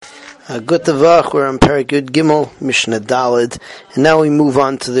Good Tavach, we're on Perek Yud Gimel, Mishnah Daled, and now we move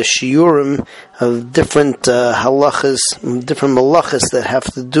on to the shiurim of different halachas, different malachas that have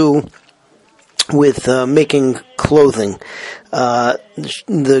to do with making clothing.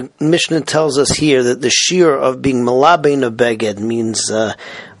 The Mishnah tells us here that the shiur of being malabein a beged means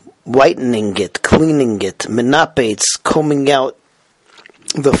whitening it, cleaning it, menapetz, combing out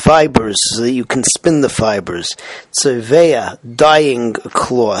the fibers so that you can spin the fibers. Tzoveya, dyeing a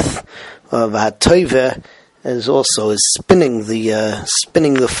cloth. V'hatoive is spinning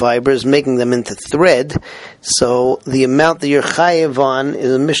the fibers, making them into thread. So the amount that you're chayev on,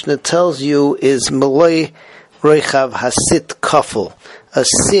 the Mishnah tells you, is maloi roichav hasit kafel. A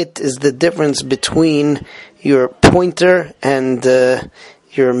sit is the difference between your pointer and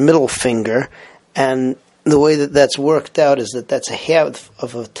your middle finger, and the way that that's worked out is that that's a half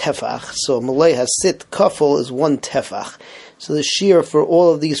of a tefach. So malay hasit kafel is one tefach. So the shiur for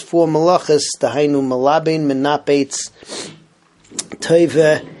all of these four malachas, dahainu malabein, menapetz,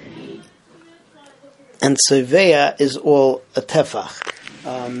 toive, and soveya, is all a tefach.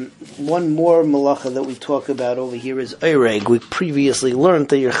 One more malacha that we talk about over here is oireg. We previously learned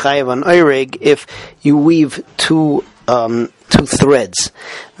that you're chayav on oireg if you weave two threads.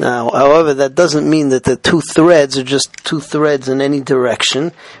 Now, however, that doesn't mean that the two threads are just two threads in any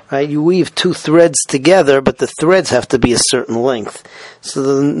direction, right? You weave two threads together, but the threads have to be a certain length. So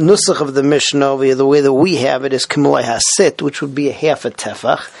the nusach of the Mishnah over here, the way that we have it, is k'malei hasit, which would be a half a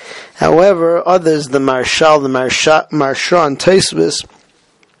tefach. However, others, the Marshal, Marsha, and Tosfos,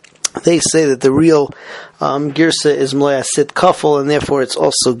 they say that the real girsa is malei hasit kafel, and therefore it's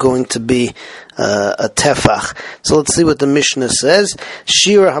also going to be a tefach. So let's see what the Mishnah says.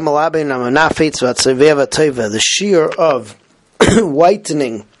 Shiur hamalabein hamanafetz v'atzoveya v'toive. The shiur of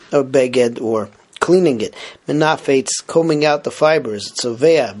whitening a beged or cleaning it, menafetz, combing out the fibers,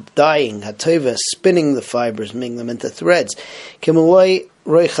 tzoveya, dyeing, hatoive, spinning the fibers, making them into threads. Kemaloi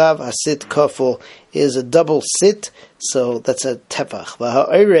roichav hasit kafel is a double sit, so that's a tefach.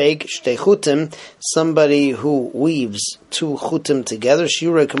 V'ha'oreg shtei chutim, somebody who weaves two chutim together,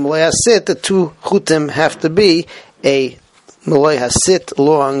 shiurei k'malei hasit, the two chutim have to be a malei hasit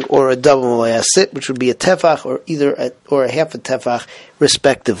long or a double malei hasit, which would be a tefach or a half a tefach,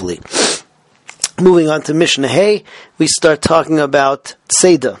 respectively. Moving on to Mishnah Hay, we start talking about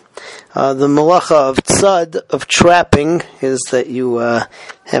tzeda. The malacha of tzad, of trapping, is that you have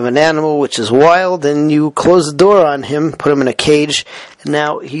an animal which is wild and you close the door on him, put him in a cage, and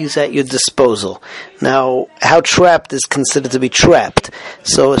now he's at your disposal. Now, how trapped is considered to be trapped?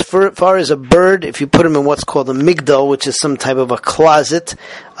 So as far as a bird, if you put him in what's called a migdal, which is some type of a closet,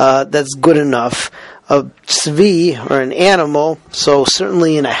 that's good enough. A tzvi, or an animal, so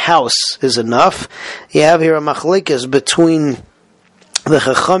certainly in a house is enough. You have here a machlekes between the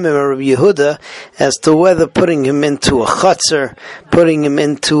Chachamim and Rabbi Yehuda as to whether putting him into a chutzner, putting him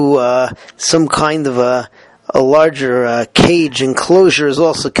into some kind of a larger cage enclosure is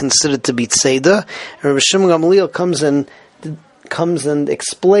also considered to be tzeda. And Rabbi Shimon Gamliel comes and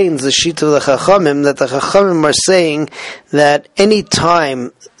explains the shita of the Chachamim, that the Chachamim are saying that any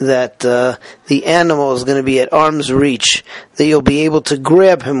time that the animal is going to be at arm's reach, that you'll be able to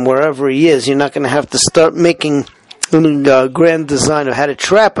grab him wherever he is. You're not going to have to start making a grand design of how to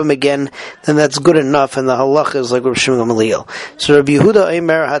trap him again, then that's good enough, and the halacha is like Rabbi Shimon Gamliel. So Rabbi Yehuda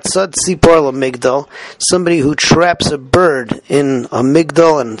Eimer Hatzad Sipor LaMigdal, somebody who traps a bird in a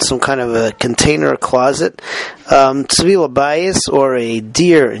migdal and some kind of a container or closet, tzvi labayis, or a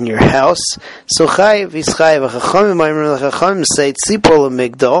deer in your house, so chayiv is chayiv. The Chachamim say Sipor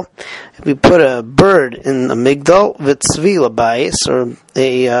LaMigdal, if we put a bird in a migdal, v'tzvi labayis, or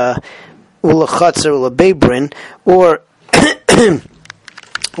a ula chutzner, ula beibrin, or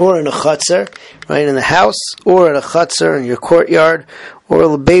in a chutzner, right, in the house, or in a chutzner in your courtyard, or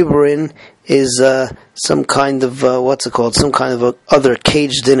ula beibrin is some kind of some kind of other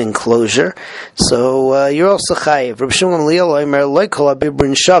caged-in enclosure. So you're also chayiv. Rabbi Shimon Gamliel Omer lo kol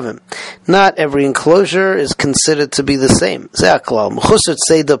habibrin shavim. Not every enclosure is considered to be the same. Ze'aklal mechusar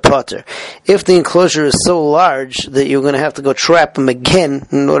tzeda pater. If the enclosure is so large that you're going to have to go trap him again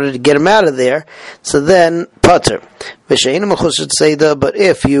in order to get him out of there, so then pater. V'she'ein mechusar tzeda. But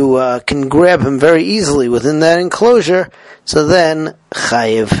if you can grab him very easily within that enclosure, so then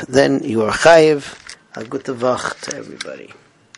chayiv. Then you are chayiv. A good tavach to everybody.